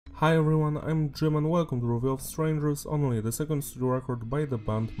Hi everyone, I'm Jim and welcome to Review of Strangers Only, the second studio record by the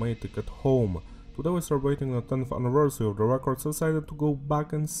band My Ticket Home. Today we're celebrating the 10th anniversary of the record, so I decided to go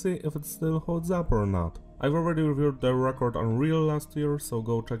back and see if it still holds up or not. I've already reviewed the record on Real last year, so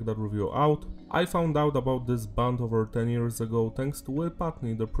go check that review out. I found out about this band over 10 years ago thanks to Will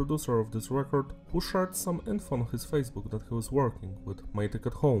Putney, the producer of this record, who shared some info on his Facebook that he was working with My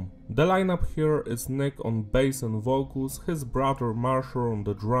Ticket Home. The lineup here is Nick on bass and vocals, his brother Marshall on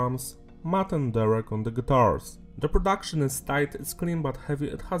the drums, Matt and Derek on the guitars. The production is tight, it's clean but heavy,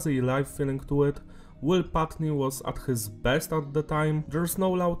 it has a live feeling to it. Will Putney was at his best at the time, there's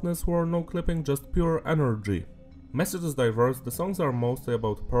no loudness or no clipping, just pure energy. Message is diverse, the songs are mostly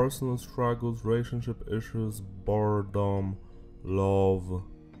about personal struggles, relationship issues, boredom, love,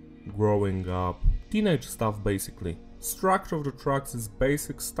 growing up, teenage stuff basically. Structure of the tracks is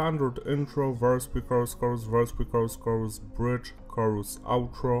basic, standard intro, verse pre-chorus, chorus, verse pre-chorus, chorus, bridge, chorus,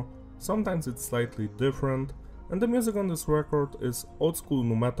 outro. Sometimes it's slightly different. And the music on this record is old school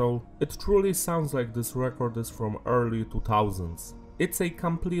nu metal. It truly sounds like this record is from early 2000s. It's a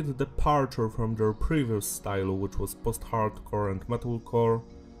complete departure from their previous style, which was post-hardcore and metalcore,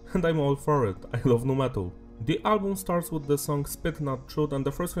 and I'm all for it, I love nu metal. The album starts with the song Spit Not Shoot, and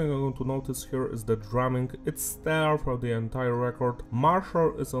the first thing I'm going to notice here is the drumming. It's stellar for the entire record.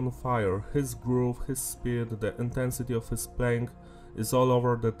 Marshall is on fire, his groove, his speed, the intensity of his playing is all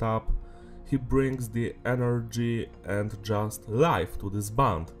over the top. He brings the energy and just life to this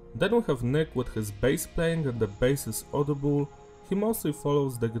band. Then we have Nick with his bass playing, and the bass is audible. He mostly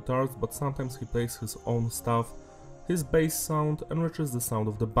follows the guitars, but sometimes he plays his own stuff. His bass sound enriches the sound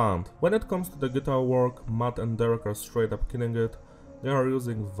of the band. When it comes to the guitar work, Matt and Derek are straight up killing it. They are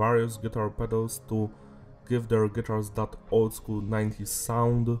using various guitar pedals to give their guitars that old school 90s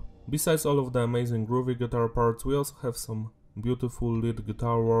sound. Besides all of the amazing groovy guitar parts, we also have some beautiful lead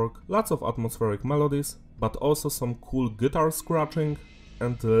guitar work, lots of atmospheric melodies, but also some cool guitar scratching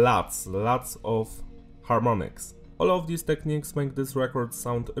and lots of harmonics. All of these techniques make this record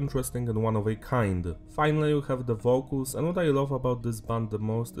sound interesting and one of a kind. Finally, we have the vocals, and what I love about this band the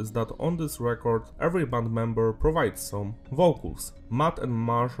most is that on this record every band member provides some vocals. Matt and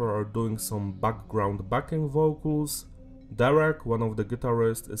Marshall are doing some background backing vocals. Derek, one of the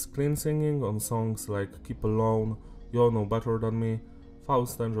guitarists, is clean singing on songs like Keep Alone, You All Know Better Than Me,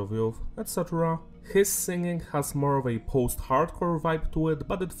 Faust Age of Youth, etc. His singing has more of a post-hardcore vibe to it,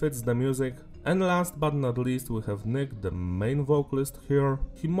 but it fits the music. And last but not least, we have Nick, the main vocalist here.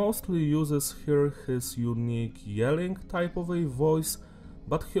 He mostly uses here his unique yelling type of a voice,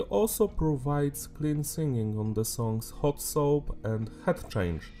 but he also provides clean singing on the songs Hot Soap and Head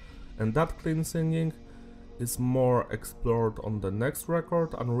Change. And that clean singing is more explored on the next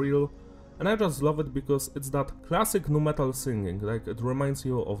record, Unreal. And I just love it because it's that classic nu metal singing, like it reminds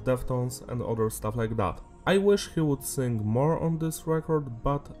you of Deftones and other stuff like that. I wish he would sing more on this record,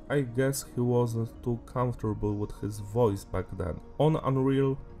 but I guess he wasn't too comfortable with his voice back then. On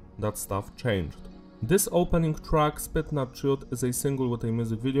Unreal, that stuff changed. This opening track, Spit Not Shoot, is a single with a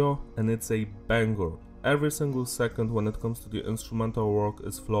music video, and it's a banger. Every single second when it comes to the instrumental work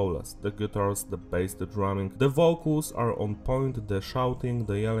is flawless. The guitars, the bass, the drumming, the vocals are on point, the shouting,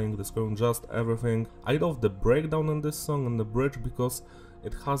 the yelling, the screaming, just everything. I love the breakdown in this song and the bridge because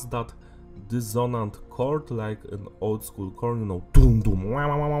it has that dissonant chord like an old school chord, you know, doom doom wow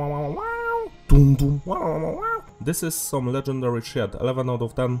wow wow wow wow, doom doom wow wow wow. This is some legendary shit, 11 out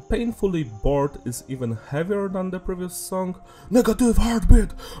of 10. Painfully Bored is even heavier than the previous song. Negative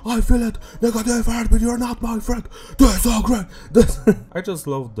heartbeat, I feel it, negative heartbeat, you're not my friend, this is so great, this. I just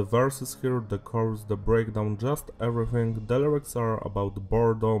love the verses here, the chorus, the breakdown, just everything. The lyrics are about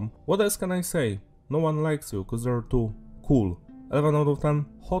boredom. What else can I say? No one likes you cause they're too cool. 11 out of 10.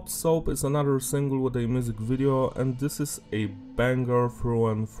 Hot Soap is another single with a music video, and this is a banger through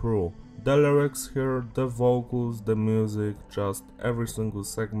and through. The lyrics here, the vocals, the music, just every single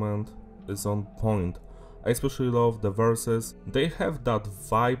segment is on point. I especially love the verses. They have that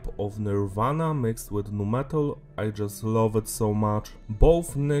vibe of Nirvana mixed with nu metal. I just love it so much.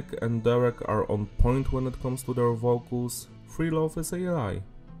 Both Nick and Derek are on point when it comes to their vocals. Free Love is a lie.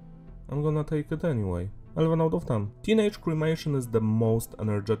 I'm gonna take it anyway. 11 out of 10. Teenage Cremation is the most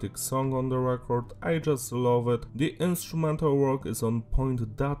energetic song on the record, I just love it. The instrumental work is on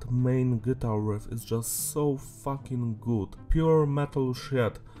point, that main guitar riff is just so fucking good. Pure metal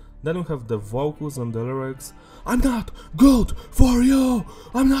shit. Then we have the vocals and the lyrics. I'm not good for you,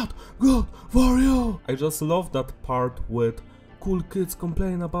 I'm not good for you. I just love that part with cool kids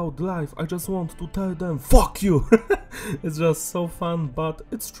complain about life, I just want to tell them fuck you. It's just so fun, but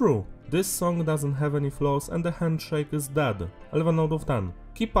it's true. This song doesn't have any flaws and the handshake is dead. 11 out of 10.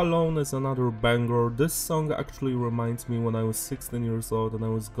 Keep Alone is another banger. This song actually reminds me when I was 16 years old and I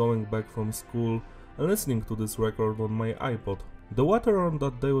was going back from school and listening to this record on my iPod. The weather on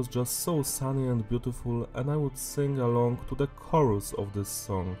that day was just so sunny and beautiful, and I would sing along to the chorus of this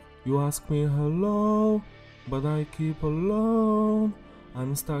song. You ask me hello, but I keep alone.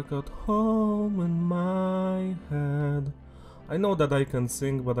 I'm stuck at home in my head. I know that I can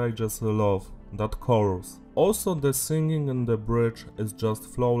sing, but I just love that chorus. Also, the singing in the bridge is just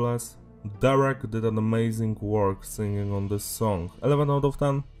flawless. Derek did an amazing work singing on this song. 11 out of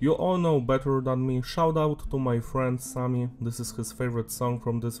 10. You all know better than me. Shout out to my friend Sammy. This is his favorite song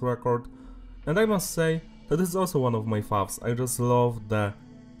from this record. And I must say that it's also one of my faves. I just love the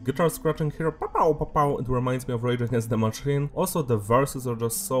guitar scratching here. Pow, pow, pow. It reminds me of Rage Against the Machine. Also, the verses are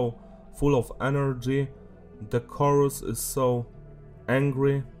just so full of energy. The chorus is so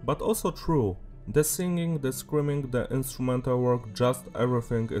angry, but also true. The singing, the screaming, the instrumental work, just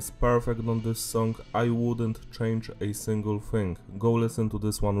everything is perfect on this song. I wouldn't change a single thing. Go listen to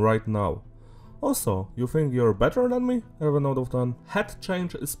this one right now. Also, you think you're better than me? 11 out of 10. Head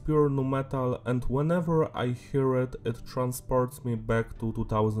Change is pure nu metal, and whenever I hear it, it transports me back to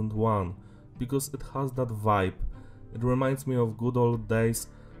 2001, because it has that vibe. It reminds me of good old days.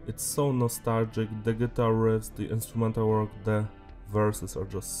 It's so nostalgic. The guitar riffs, the instrumental work, the verses are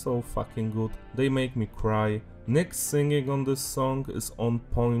just so fucking good. They make me cry. Nick's singing on this song is on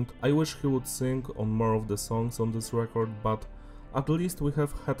point. I wish he would sing on more of the songs on this record, but at least we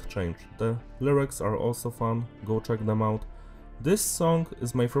have Head Change. The lyrics are also fun, go check them out. This song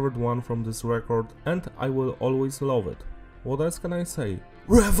is my favorite one from this record, and I will always love it. What else can I say?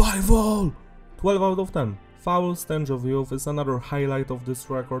 Revival! 12 out of 10. Foul Stench of Youth is another highlight of this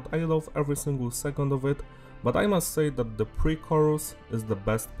record. I love every single second of it. But I must say that the pre-chorus is the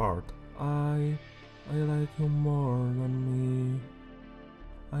best part. I like you more than me.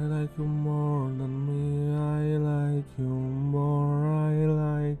 I like you more than me. I like you more. I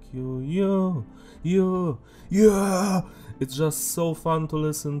like you. Yeah! It's just so fun to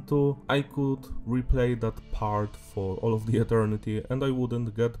listen to. I could replay that part for all of the eternity and I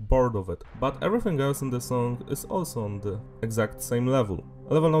wouldn't get bored of it. But everything else in the song is also on the exact same level.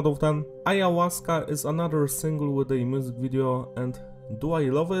 11 out of 10. Ayahuasca is another single with a music video, and do I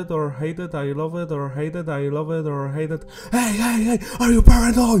love it or hate it? I love it or hate it? I love it or hate it? Hey, are you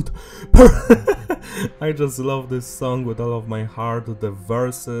paranoid? I just love this song with all of my heart. The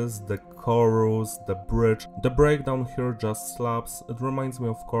verses, the chorus, the bridge. The breakdown here just slaps. It reminds me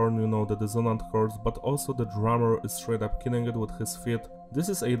of Korn, you know, the dissonant chords, but also the drummer is straight up killing it with his feet. This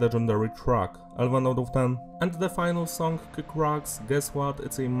is a legendary track, 11 out of 10. And the final song, Kick Rocks, guess what,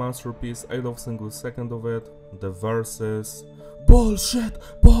 it's a masterpiece, I love single second of it. The verses... Bullshit,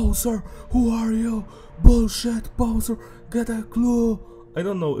 Bowser, who are you? Bullshit, Bowser, get a clue. I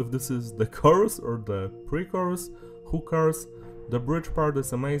don't know if this is the chorus or the pre-chorus, who cares? The bridge part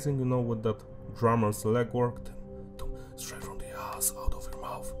is amazing, you know, with that drummer's leg work. Straight from the ass, out of your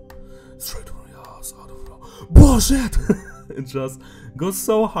mouth. Straight from the ass, out of your mouth. Bullshit! It just goes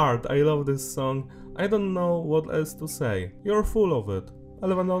so hard. I love this song. I don't know what else to say. You're full of it.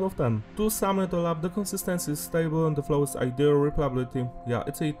 11 out of 10. To sum it all up, the consistency is stable and the flow is ideal. Replayability, yeah,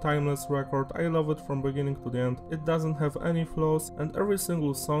 it's a timeless record. I love it from beginning to the end. It doesn't have any flaws, and every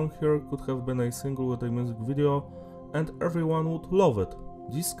single song here could have been a single with a music video, and everyone would love it.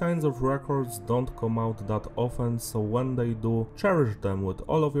 These kinds of records don't come out that often, so when they do, cherish them with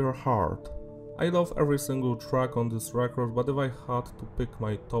all of your heart. I love every single track on this record, but if I had to pick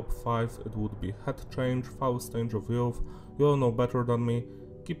my top 5, it would be Head Change, Foul Stench of Youth, You All Know Better Than Me,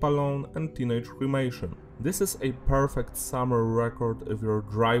 Keep Alone and Teenage Cremation. This is a perfect summer record if you're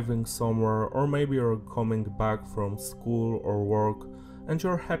driving somewhere, or maybe you're coming back from school or work and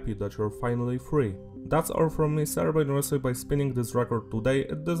you're happy that you're finally free. That's all from me. Celebrate the recipe by spinning this record today,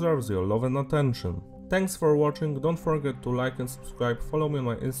 it deserves your love and attention. Thanks for watching, don't forget to like and subscribe, follow me on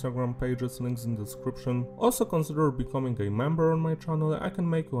my Instagram pages, links in the description. Also consider becoming a member on my channel, I can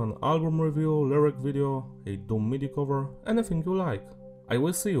make you an album review, lyric video, a Doom MIDI cover, anything you like. I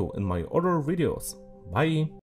will see you in my other videos. Bye!